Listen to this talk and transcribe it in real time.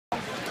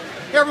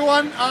Hey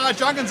everyone,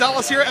 John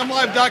Gonzalez here at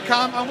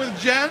mlive.com. I'm with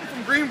Jen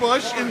from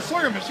Greenbush in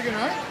Sawyer, Michigan,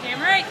 right? Damn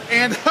right.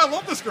 And I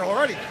love this girl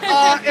already.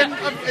 And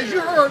as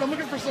you heard, I'm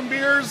looking for some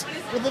beers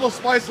with a little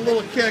spice, a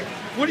little kick.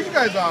 What are you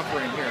guys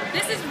offering here?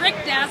 This is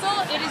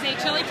Dazzle. It is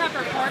a chili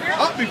pepper porter.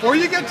 Oh, before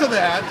you get to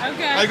that,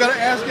 okay, I got to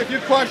ask you a few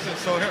questions.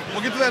 So here, we'll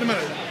get to that in a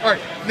minute. All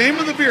right, name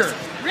of the beer.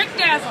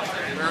 Dazzle.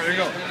 There you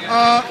go.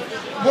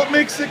 What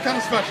makes it kind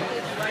of special?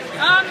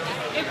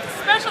 It's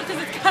special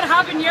because it's got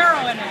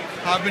habanero in it.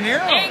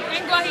 Habanero?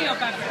 And guajillo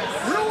peppers.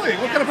 Really?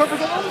 What kind of peppers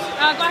are those?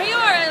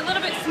 Guajillo are a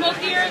little bit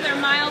smokier. They're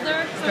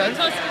milder. So Okay. we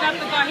toasted up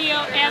the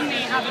guajillo and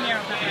the habanero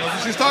peppers.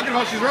 What she's talking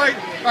about, she's right.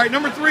 All right,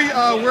 number 3,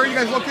 where are you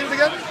guys located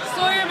again?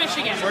 Sawyer,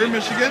 Michigan. Sawyer,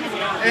 Michigan.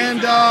 And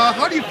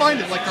how do you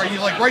find it? Like, are you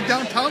like right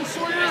downtown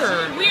Sawyer?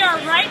 Or? We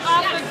are right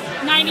off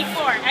of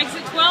 94.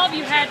 Exit 12,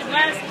 you head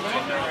west,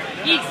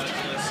 east.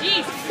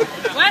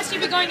 West,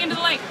 you'd be going into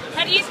the lake.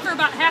 Head east for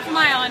about half a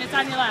mile and it's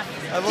on your left.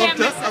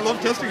 I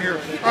love testing here.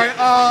 All right,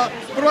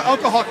 what about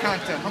alcohol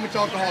content? How much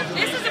alcohol is it?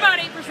 This is about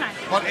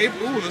 8%. About 8.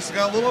 Ooh, this has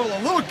got a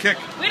little kick.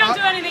 We don't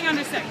do anything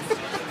under 6.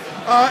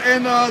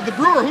 And the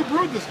brewer, who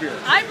brewed this beer?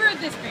 I brewed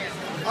this beer.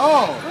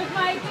 Oh. With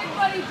my good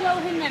buddy Joe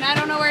Hinman. I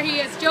don't know where he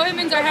is. Joe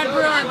Hinman's our head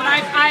brewer, but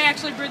I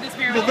actually brewed this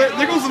beer. Well,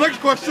 there goes the next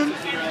question.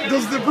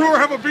 Does the brewer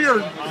have a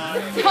beard?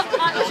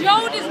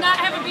 Joe does not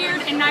have a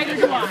beard, and neither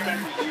do I.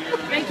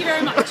 Thank you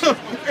very much.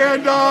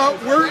 And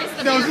where?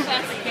 Now, is this,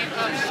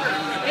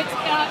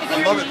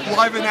 I love it.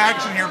 Live in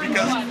action here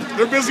because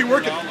they're busy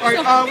working. All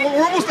right, well,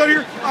 we're almost done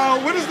here.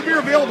 When is the beer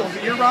available? Is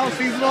it year-round,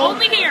 seasonal?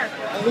 Only here.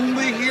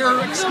 Only here,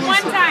 exclusive.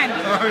 One time.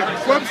 All right.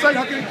 Website,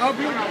 how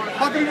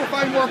can people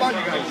find more about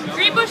you guys?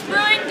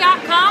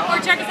 GreenbushBrewing.com or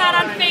check us out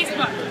on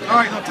Facebook. All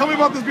right, now tell me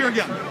about this beer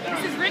again.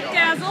 This is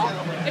Dazzle.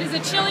 It is a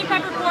chili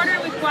pepper porter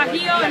with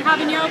guajillo and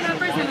habanero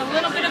peppers and a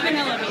little bit of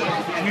vanilla bean.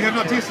 And you have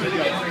not tasted it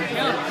yet?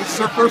 No. This is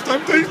our first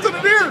time tasting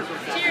it here.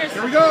 Cheers.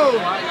 Here we go.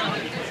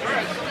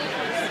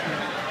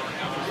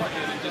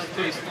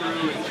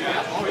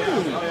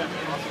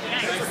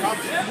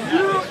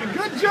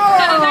 Good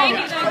job! Thank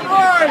you.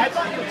 All right.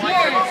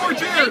 Cheers.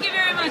 Cheers. Thank you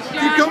very much,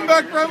 John. Keep coming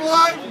back from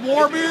live.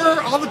 More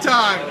beer all the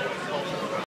time.